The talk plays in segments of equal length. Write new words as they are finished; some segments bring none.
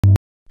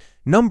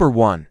Number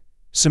 1.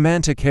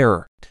 Semantic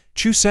error.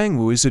 Chu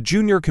Sangwoo is a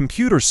junior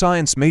computer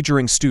science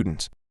majoring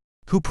student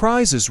who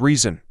prizes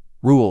reason,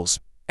 rules,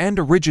 and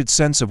a rigid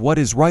sense of what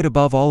is right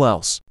above all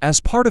else.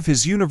 As part of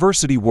his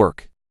university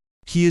work,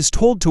 he is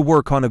told to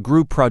work on a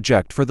group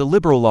project for the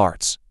liberal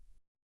arts,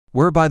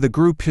 whereby the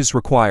group is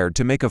required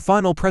to make a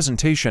final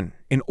presentation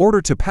in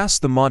order to pass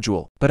the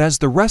module. But as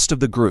the rest of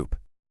the group,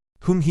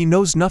 whom he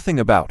knows nothing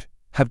about,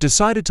 have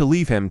decided to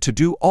leave him to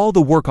do all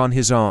the work on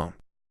his own,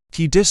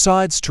 he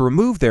decides to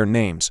remove their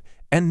names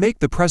and make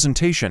the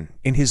presentation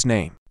in his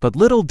name. But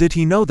little did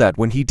he know that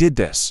when he did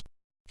this,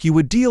 he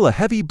would deal a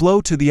heavy blow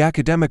to the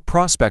academic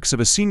prospects of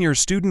a senior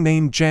student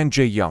named Jang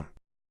Jae-young.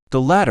 The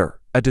latter,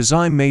 a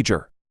design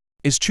major,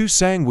 is Chu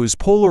Sangwoo's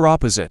polar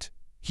opposite.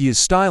 He is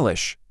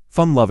stylish,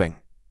 fun-loving,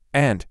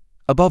 and,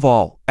 above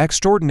all,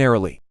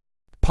 extraordinarily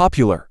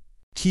popular.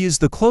 He is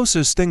the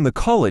closest thing the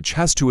college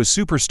has to a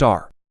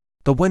superstar.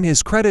 But when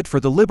his credit for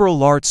the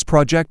liberal arts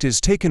project is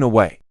taken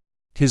away,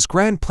 his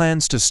grand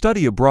plans to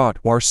study abroad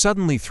are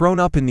suddenly thrown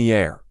up in the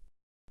air.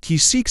 He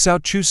seeks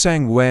out Chu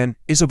Sangwoo and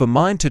is of a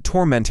mind to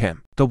torment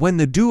him. But when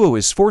the duo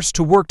is forced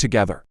to work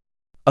together,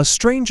 a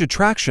strange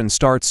attraction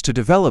starts to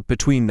develop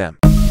between them.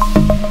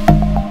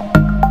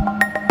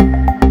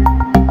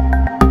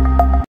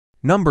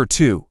 Number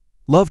 2.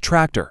 Love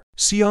Tractor.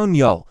 Seon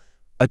Yul,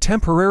 a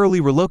temporarily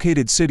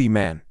relocated city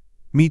man,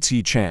 meets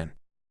Yi Chan,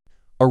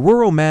 a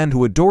rural man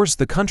who adores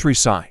the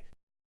countryside.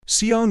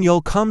 Seon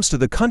Yul comes to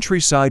the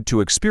countryside to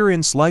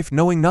experience life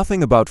knowing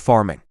nothing about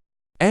farming,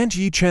 and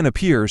Yi Chan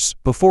appears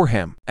before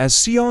him. As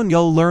Seon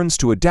Yul learns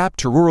to adapt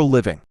to rural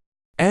living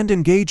and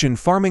engage in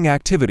farming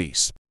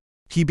activities,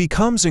 he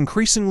becomes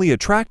increasingly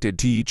attracted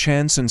to Yi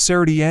Chan's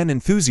sincerity and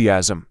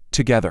enthusiasm.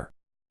 Together,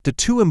 the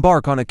two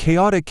embark on a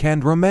chaotic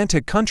and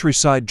romantic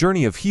countryside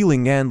journey of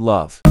healing and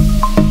love.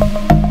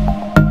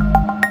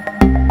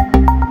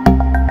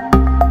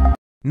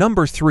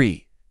 Number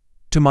 3.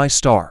 To My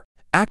Star.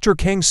 Actor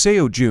Kang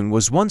Seo-joon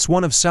was once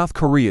one of South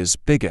Korea's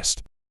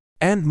biggest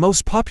and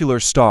most popular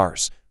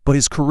stars, but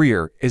his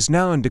career is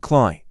now in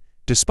decline.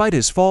 Despite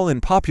his fall in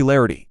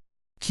popularity,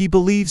 he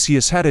believes he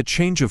has had a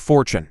change of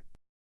fortune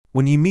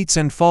when he meets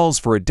and falls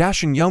for a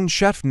dashing young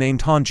chef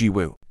named Han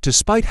Ji-woo.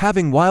 Despite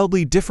having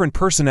wildly different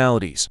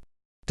personalities,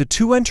 the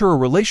two enter a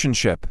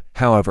relationship.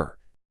 However,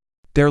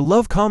 their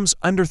love comes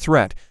under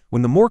threat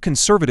when the more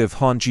conservative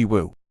Han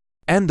Ji-woo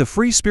and the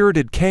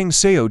free-spirited Kang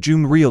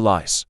Seo-joon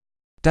realize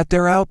that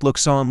their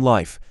outlooks on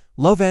life,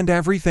 love and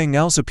everything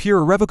else appear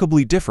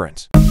irrevocably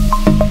different.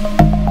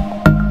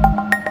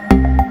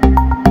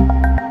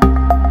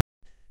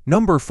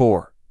 Number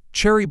 4.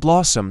 Cherry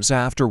Blossoms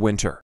After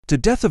Winter. The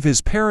death of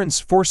his parents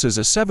forces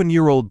a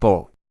 7-year-old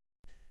boy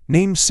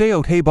named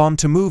Seo Hae-bom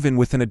to move in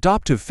with an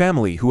adoptive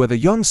family who have a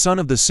young son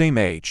of the same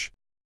age,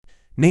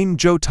 named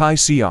Jo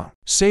Tae-seong.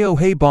 Seo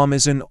Hae-bom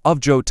is in of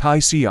Jo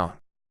Tae-seong.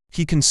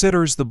 He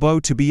considers the boy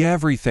to be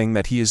everything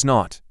that he is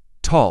not: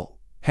 tall,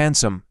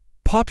 handsome,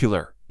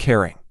 popular,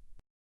 caring,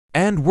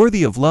 and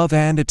worthy of love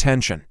and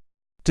attention.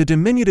 The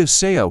diminutive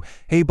Seo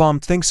Hae-bom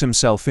thinks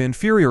himself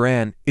inferior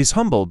and is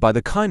humbled by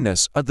the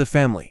kindness of the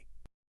family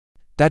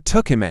that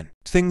took him in.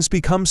 Things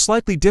become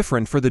slightly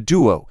different for the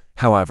duo,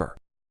 however,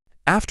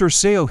 after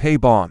Seo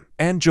Hae-bom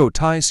and Jo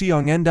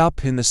Tae-seong end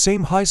up in the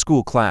same high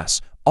school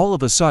class. All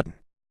of a sudden,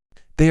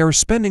 they are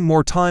spending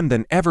more time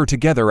than ever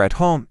together at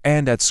home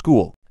and at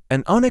school.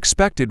 An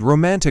unexpected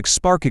romantic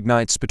spark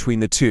ignites between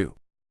the two.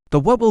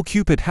 But what will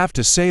Cupid have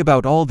to say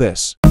about all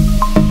this?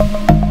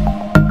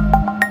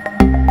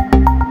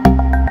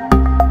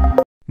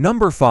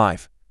 Number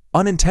 5.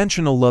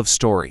 Unintentional Love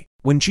Story.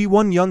 When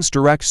Ji-won Young's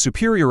direct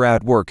superior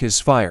at work is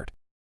fired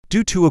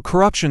due to a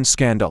corruption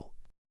scandal,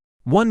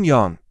 Won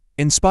Young,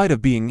 in spite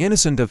of being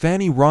innocent of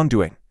any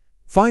wrongdoing,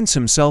 finds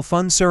himself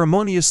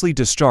unceremoniously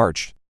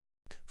discharged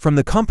from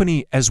the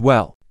company as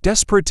well.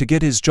 Desperate to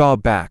get his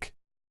job back,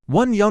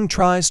 Won Young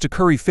tries to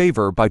curry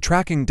favor by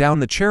tracking down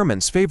the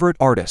chairman's favorite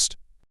artist.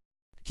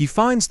 He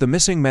finds the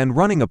missing man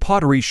running a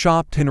pottery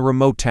shop in a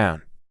remote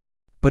town,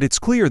 but it's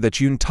clear that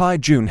Yoon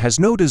Tae-jun has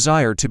no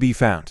desire to be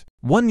found.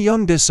 Won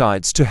Young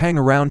decides to hang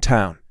around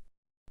town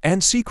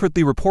and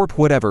secretly report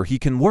whatever he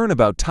can learn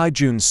about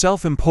Tae-jun's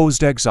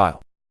self-imposed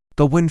exile.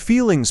 But when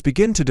feelings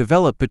begin to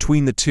develop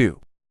between the two,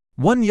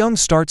 Won Young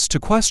starts to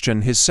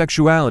question his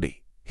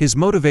sexuality, his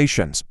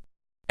motivations,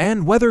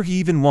 and whether he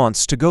even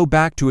wants to go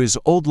back to his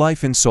old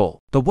life in Seoul.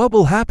 But what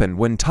will happen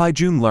when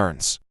Tae-jun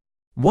learns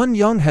Won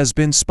Young has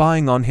been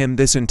spying on him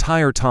this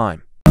entire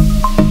time?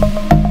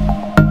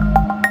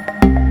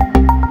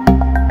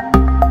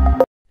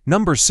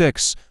 Number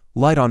 6.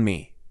 Light on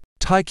Me.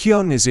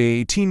 Tae-kyung is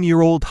a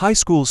 18-year-old high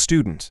school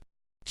student.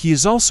 He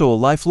is also a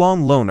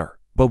lifelong loner,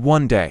 but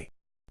one day,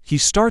 he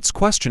starts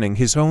questioning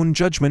his own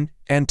judgment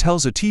and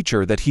tells a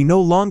teacher that he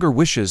no longer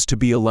wishes to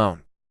be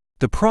alone.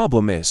 The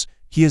problem is,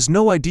 he has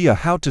no idea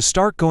how to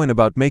start going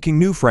about making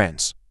new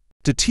friends.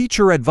 The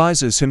teacher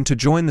advises him to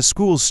join the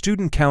school's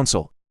student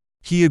council.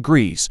 He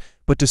agrees,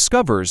 but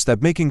discovers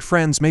that making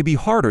friends may be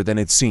harder than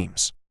it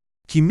seems.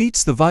 He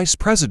meets the vice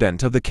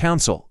president of the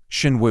council,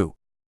 Shin Woo,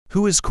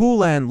 who is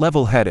cool and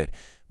level-headed,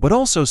 but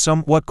also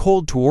somewhat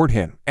cold toward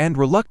him and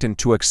reluctant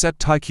to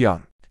accept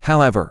Taekyung.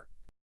 However,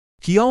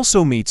 he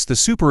also meets the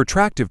super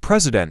attractive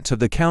president of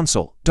the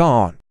council,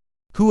 Dawn,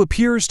 who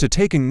appears to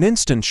take an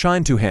instant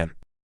shine to him.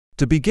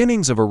 The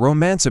beginnings of a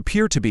romance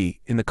appear to be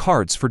in the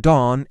cards for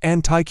Dawn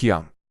and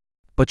Taekyung.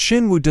 But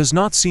Shinwoo does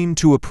not seem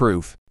to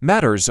approve.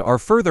 Matters are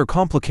further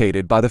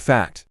complicated by the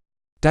fact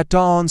that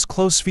Dawn's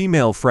close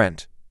female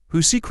friend,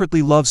 who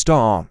secretly loves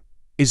Dawn,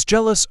 is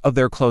jealous of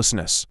their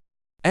closeness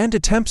and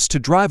attempts to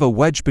drive a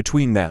wedge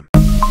between them.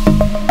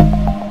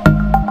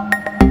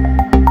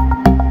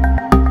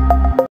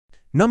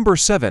 Number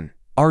 7.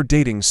 Our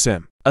Dating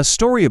Sim. A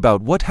story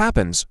about what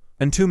happens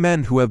when two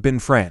men who have been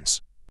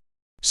friends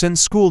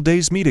since school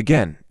days meet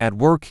again at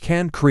work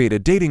can create a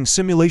dating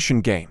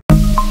simulation game.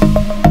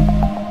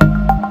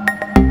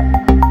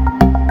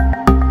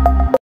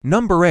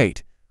 Number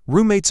 8.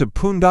 Roommates of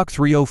Pundok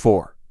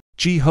 304.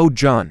 Ji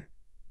Ho-jun,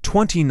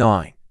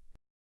 29.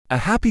 A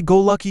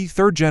happy-go-lucky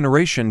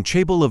third-generation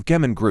chaebol of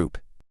Gemin Group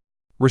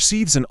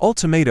receives an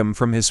ultimatum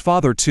from his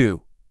father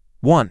to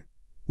 1.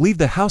 Leave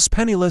the house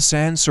penniless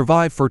and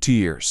survive for 2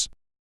 years,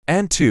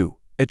 and 2.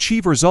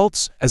 Achieve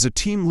results as a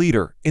team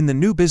leader in the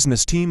new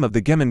business team of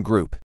the Gemin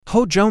Group.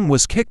 Ho-jun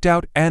was kicked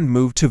out and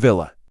moved to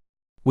villa,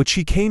 which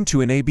he came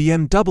to in a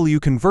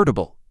BMW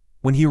convertible.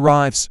 When he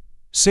arrives,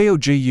 Seo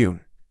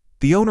Jae-yoon,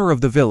 the owner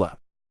of the villa,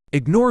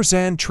 ignores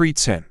and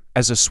treats him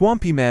as a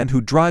swampy man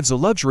who drives a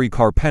luxury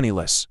car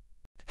penniless.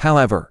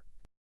 However,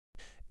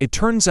 it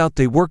turns out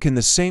they work in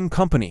the same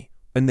company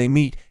and they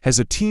meet as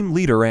a team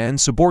leader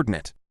and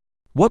subordinate.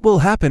 What will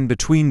happen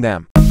between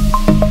them?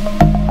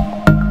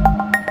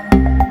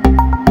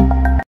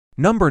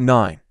 Number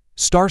 9.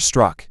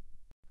 Starstruck.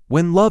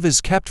 When love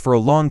is kept for a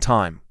long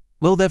time,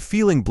 will that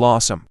feeling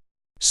blossom?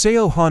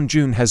 Seo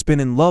Han-jun has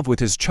been in love with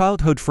his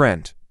childhood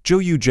friend, Jo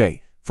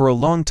Yoo-jae, for a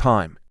long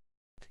time.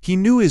 He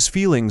knew his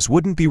feelings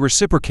wouldn't be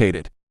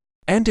reciprocated,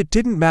 and it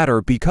didn't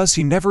matter because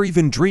he never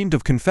even dreamed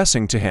of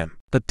confessing to him.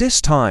 But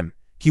this time,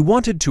 he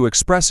wanted to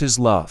express his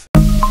love.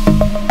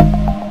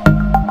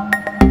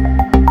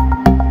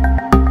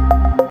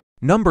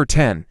 Number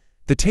 10.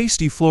 The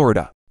Tasty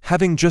Florida.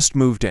 Having just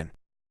moved in,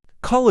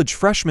 college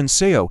freshman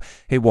Seo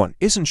Hae-won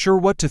isn't sure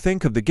what to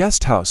think of the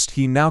guest house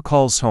he now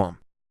calls home.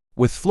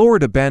 With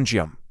Florida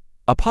Banjium,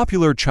 a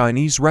popular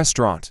Chinese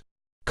restaurant,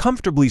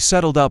 comfortably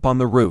settled up on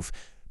the roof,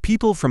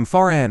 people from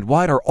far and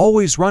wide are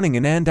always running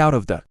in and out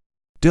of the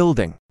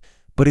building.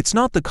 But it's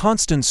not the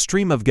constant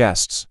stream of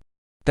guests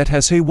that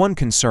has Hae-won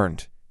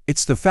concerned.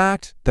 It's the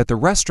fact that the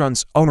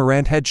restaurant's owner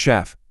and head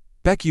chef,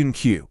 Baek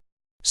Yoon-kyu,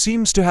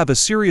 seems to have a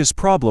serious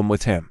problem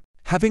with him,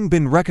 having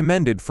been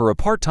recommended for a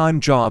part-time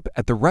job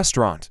at the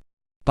restaurant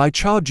by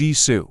Cha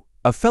Ji-soo,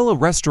 a fellow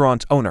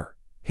restaurant owner.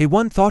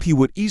 Hae-won thought he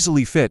would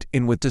easily fit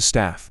in with the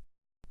staff.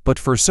 But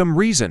for some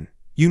reason,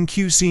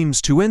 Yoon-kyu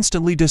seems to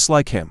instantly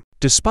dislike him,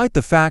 despite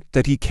the fact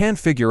that he can't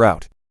figure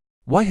out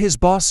why his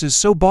boss is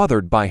so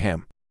bothered by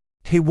him.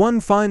 Hae-won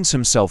finds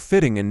himself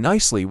fitting in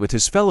nicely with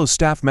his fellow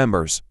staff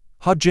members,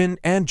 Ha-jin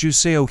and Ju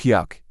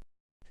Seo-hyuk.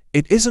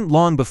 It isn't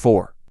long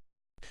before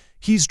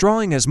he's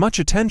drawing as much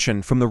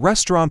attention from the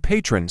restaurant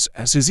patrons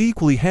as his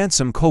equally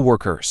handsome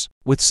co-workers.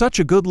 With such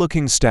a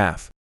good-looking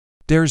staff,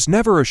 there's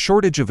never a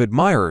shortage of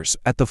admirers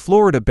at the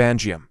Florida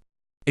Banjium.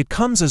 It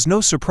comes as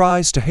no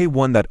surprise to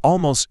Hae-won that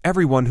almost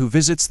everyone who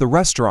visits the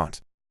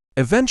restaurant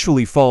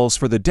eventually falls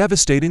for the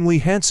devastatingly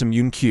handsome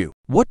Yoon-kyu.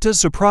 What does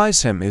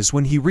surprise him is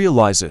when he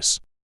realizes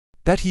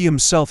that he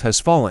himself has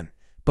fallen,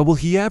 but will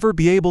he ever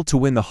be able to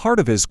win the heart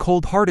of his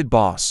cold-hearted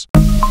boss?